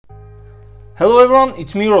Hello everyone,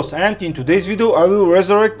 it's Miros, and in today's video I will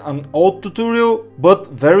resurrect an old tutorial, but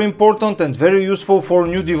very important and very useful for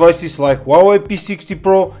new devices like Huawei P60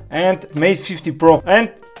 Pro and Mate 50 Pro,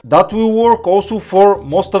 and that will work also for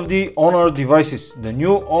most of the Honor devices, the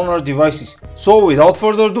new Honor devices. So without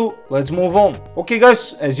further ado, let's move on. Okay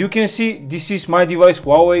guys, as you can see, this is my device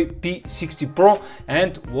Huawei P60 Pro,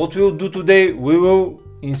 and what we'll do today, we will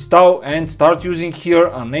install and start using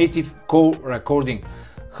here a native call recording.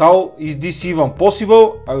 How is this even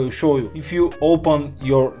possible? I will show you. If you open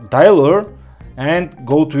your dialer and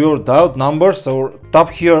go to your dialed numbers, or tap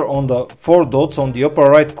here on the 4 dots on the upper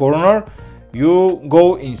right corner, you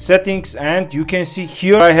go in settings and you can see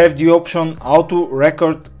here I have the option auto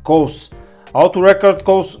record calls. Auto record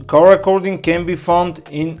calls, call recording can be found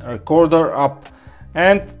in recorder app,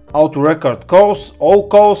 and auto record calls, all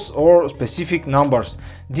calls or specific numbers.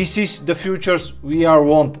 This is the features we are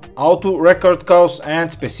want. Auto record calls and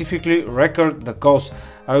specifically record the calls.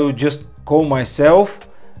 I will just call myself,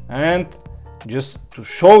 and just to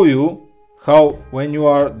show you how when you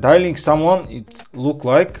are dialing someone it look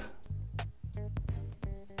like.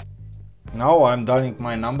 Now I'm dialing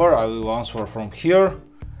my number, I will answer from here,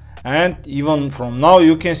 and even from now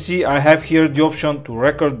you can see I have here the option to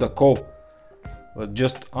record the call. But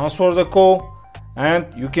just answer the call, and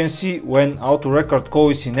you can see when auto record call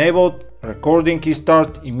is enabled, recording is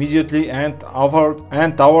start immediately, and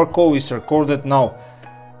our call is recorded now.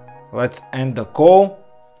 Let's end the call,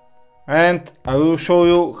 and I will show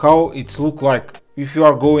you how it's look like. If you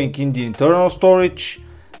are going in the internal storage,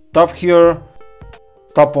 tap here,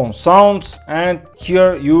 tap on sounds, and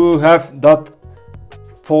here you will have that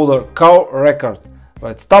folder call record.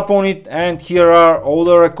 Let's tap on it, and here are all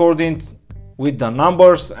the recordings with the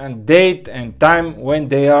numbers and date and time when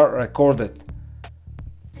they are recorded.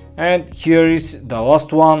 And here is the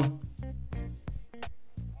last one.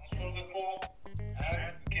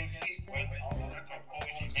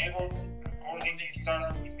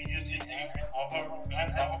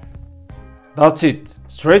 That's it.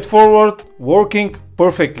 Straightforward, working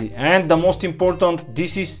perfectly, and the most important,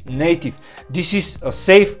 this is native. This is a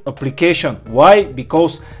safe application. Why?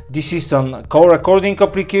 Because this is a call recording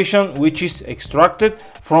application which is extracted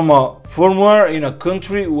from a firmware in a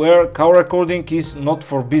country where call recording is not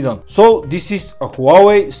forbidden. So this is a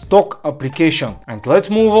Huawei stock application, and let's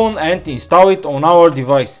move on and install it on our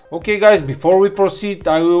device. Okay guys, before we proceed,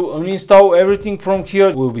 I will uninstall everything from here.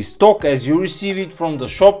 It will be stock as you receive it from the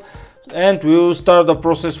shop, and we will start the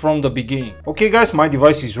process from the beginning. Okay guys, my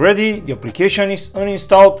device is ready, the application is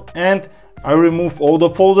uninstalled, and I remove all the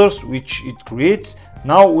folders which it creates.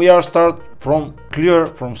 Now we are start from clear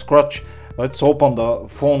from scratch. Let's open the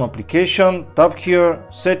phone application, tap here,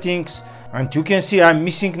 settings, and you can see I'm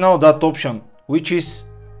missing now that option which is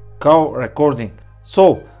call recording.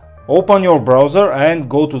 So open your browser and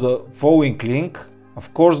go to the following link.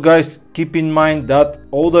 Of course guys, keep in mind that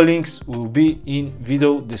all the links will be in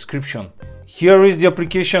video description. Here is the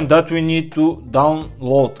application that we need to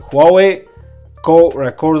download, Huawei Call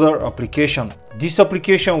Recorder application. This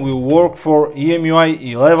application will work for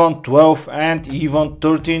EMUI 11, 12 and even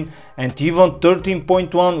 13 and even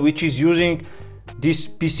 13.1, which is using this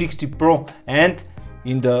P60 Pro, and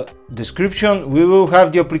in the description we will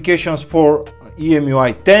have the applications for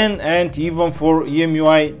EMUI 10 and even for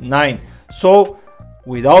EMUI 9. So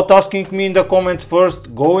without asking me in the comments,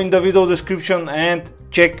 first go in the video description and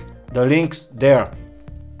check the links there.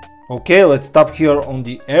 Okay, let's tap here on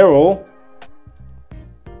the arrow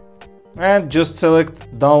and just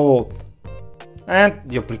select download, and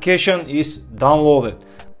the application is downloaded.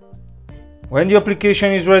 When the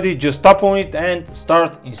application is ready, just tap on it and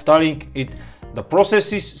start installing it. The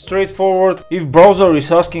process is straightforward. If browser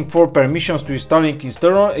is asking for permissions to installing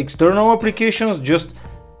external applications, just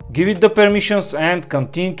give it the permissions and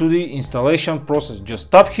continue to the installation process.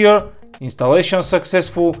 Just tap here, installation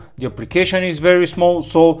successful. The application is very small,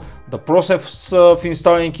 so the process of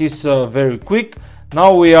installing is very quick.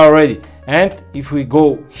 Now we are ready, and if we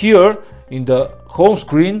go here in the home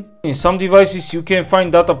screen, in some devices you can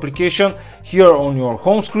find that application here on your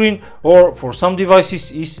home screen, or for some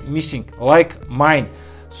devices is missing like mine.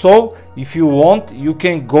 So if you want, you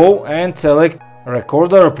can go and select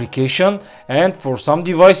recorder application, and for some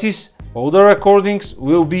devices all the recordings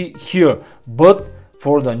will be here, but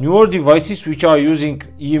for the newer devices which are using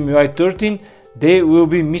EMUI 13, they will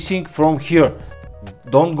be missing from here.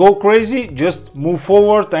 Don't go crazy, just move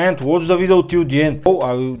forward and watch the video till the end. Oh,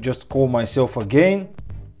 I will just call myself again.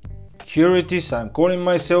 Here it is, I'm calling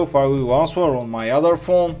myself. I will answer on my other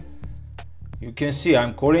phone. You can see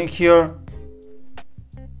I'm calling here.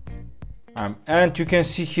 And you can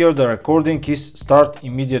see here the recording is start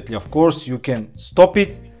immediately. Of course, you can stop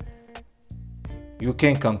it, you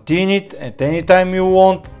can continue it at any time you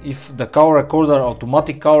want. If the call recorder,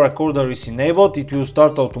 automatic call recorder is enabled, it will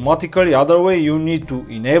start automatically. Other way, you need to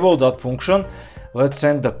enable that function. Let's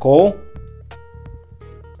send the call.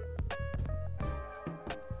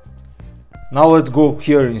 Now let's go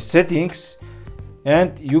here in settings,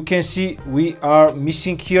 and you can see we are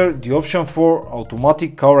missing here the option for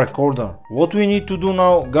automatic call recorder. What we need to do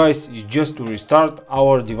now, guys, is just to restart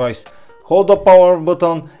our device. Hold the power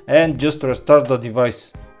button and just restart the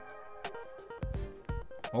device.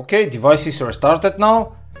 Okay, device is restarted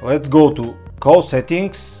now. Let's go to call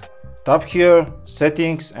settings, tap here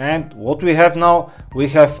settings, and what we have now, we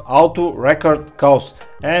have auto record calls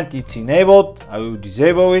and it's enabled. I will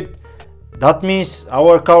disable it. That means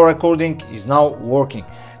our call recording is now working.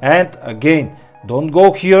 And again, don't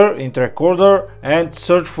go here in the recorder and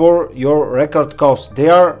search for your record calls. They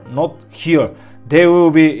are not here. They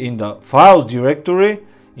will be in the files directory,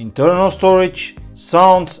 internal storage,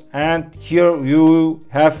 sounds, and here you will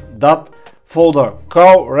have that folder,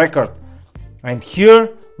 call record. And here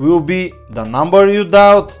will be the number you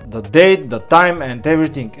dialed, the date, the time, and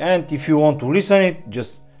everything. And if you want to listen it,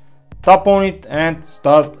 just tap on it and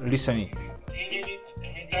start listening.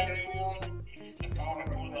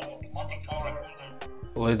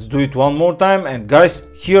 Let's do it one more time. And guys,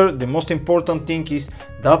 here the most important thing is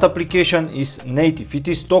that application is native. It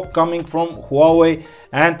is stock coming from Huawei,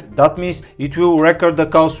 and that means it will record the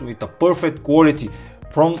calls with a perfect quality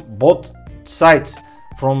from both sides,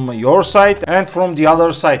 from your side and from the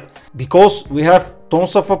other side. Because we have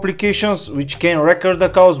tons of applications which can record the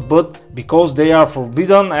calls, but because they are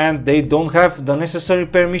forbidden and they don't have the necessary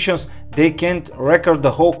permissions, they can't record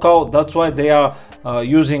the whole call. That's why they are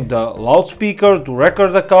using the loudspeaker to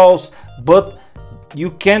record the calls, but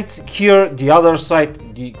you can't hear the other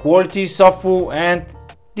side. The quality is awful and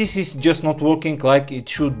this is just not working like it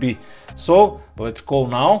should be. So let's call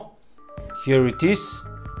now. Here it is.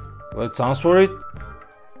 Let's answer it.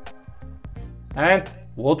 And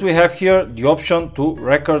what we have here, the option to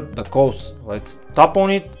record the calls. Let's tap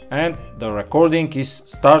on it and the recording is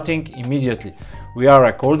starting immediately. We are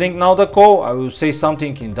recording now the call. I will say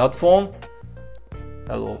something in that phone.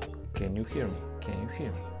 Hello, can you hear me? Can you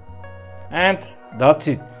hear me? And that's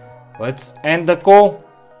it. Let's end the call.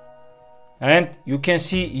 And you can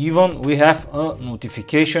see even we have a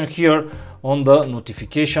notification here on the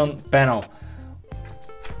notification panel.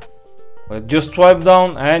 Let's just swipe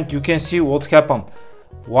down and you can see what happened.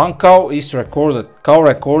 One call is recorded. Call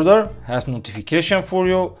recorder has notification for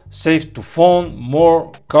you. Save to phone,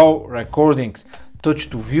 more call recordings. Touch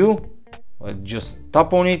to view. Let's just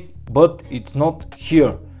tap on it, but it's not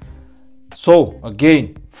here. So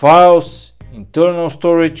again, files, internal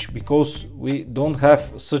storage, because we don't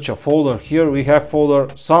have such a folder here. We have folder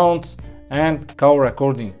sounds and call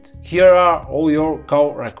recording. Here are all your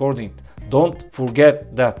call recording. Don't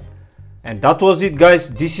forget that. And that was it,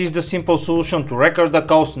 guys. This is the simple solution to record the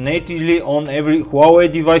calls natively on every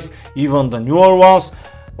Huawei device, even the newer ones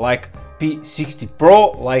like P60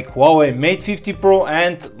 Pro, like Huawei Mate 50 Pro,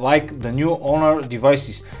 and like the new Honor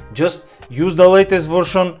devices. Just use the latest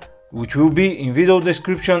version, which will be in video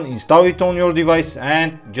description, install it on your device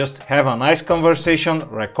and just have a nice conversation,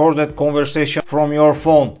 recorded conversation from your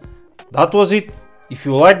phone. That was it. If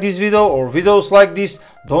you like this video or videos like this,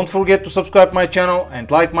 don't forget to subscribe my channel and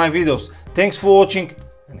like my videos. Thanks for watching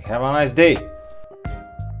and have a nice day.